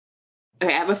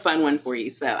Okay, I have a fun one for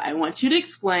you. So I want you to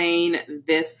explain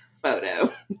this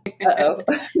photo. Uh-oh.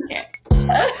 Okay.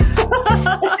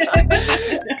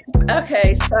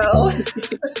 Okay, so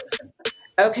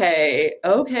okay,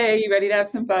 you ready to have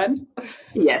some fun?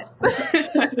 Yes.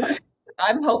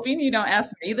 I'm hoping you don't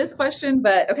ask me this question,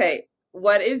 but okay,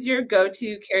 what is your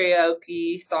go-to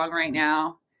karaoke song right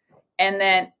now? And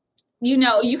then, you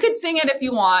can sing it if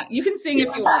you want. You can sing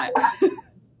if you want.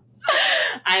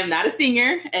 I am not a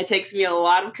singer. It takes me a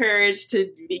lot of courage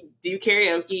to do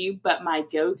karaoke, but my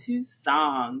go-to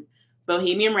song,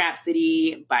 Bohemian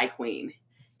Rhapsody by Queen.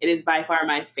 It is by far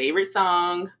my favorite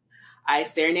song. I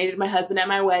serenaded my husband at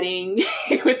my wedding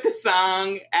with the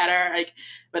song at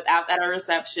our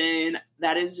reception.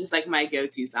 That is just like my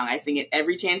go-to song. I sing it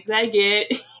every chance that I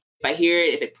get. If I hear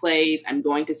it, if it plays, I'm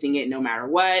going to sing it no matter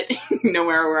what, no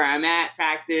matter where I'm at,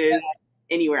 practice,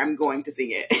 anywhere, I'm going to sing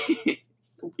it.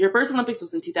 Your first Olympics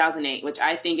was in 2008, which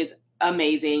I think is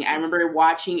amazing. I remember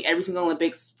watching every single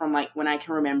Olympics from like when I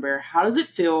can remember. How does it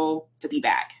feel to be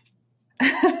back?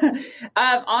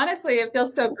 Honestly, it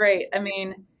feels so great. I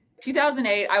mean,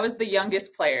 2008, I was the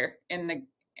youngest player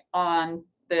on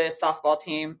the softball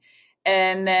team.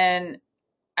 And then,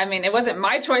 I mean, it wasn't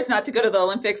my choice not to go to the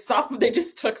Olympics. They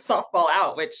just took softball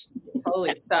out, which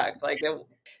totally sucked.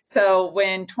 So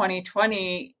when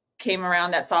 2020 came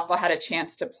around, that softball had a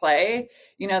chance to play,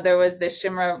 there was this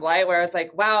shimmer of light where I was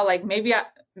like, wow, like maybe I'm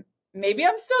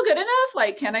still good enough.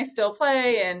 Like, can I still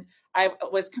play? And I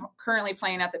was currently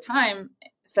playing at the time.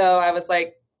 So I was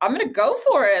like, I'm going to go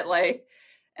for it.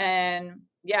 And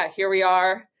yeah, here we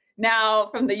are now,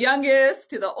 from the youngest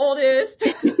to the oldest.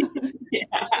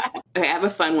 Yeah. Okay, I have a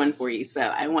fun one for you. So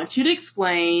I want you to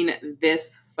explain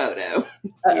this photo.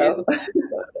 Uh-oh.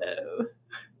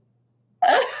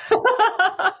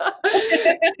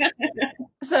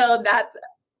 So that's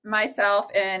myself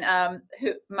and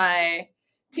my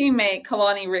teammate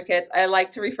Kalani Ricketts. I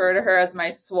like to refer to her as my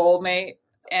swole mate.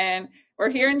 And we're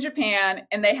here in Japan,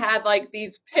 and they had like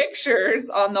these pictures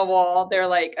on the wall. They're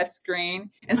like a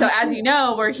screen. And so, as you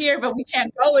know, we're here, but we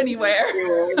can't go anywhere.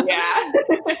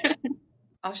 Yeah.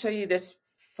 I'll show you this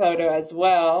photo as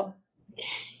well.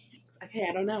 Okay,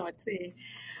 I don't know. Let's see.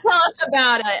 Tell us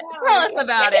about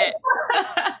it.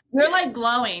 You're like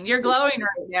glowing. You're glowing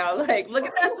right now. Like, look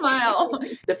at that smile.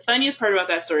 The funniest part about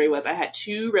that story was I had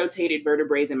 2 rotated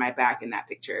vertebrae in my back in that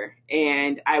picture,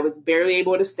 and I was barely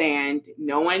able to stand.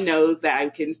 No one knows that I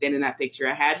couldn't stand in that picture.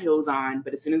 I had heels on,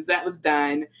 but as soon as that was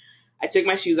done, I took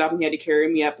my shoes off and he had to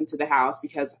carry me up into the house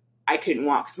because I couldn't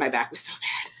walk because my back was so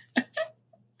bad.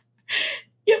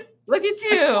 Yep. Look at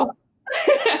you.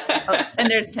 Oh, and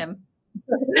there's Tim.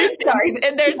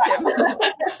 And there's Tim.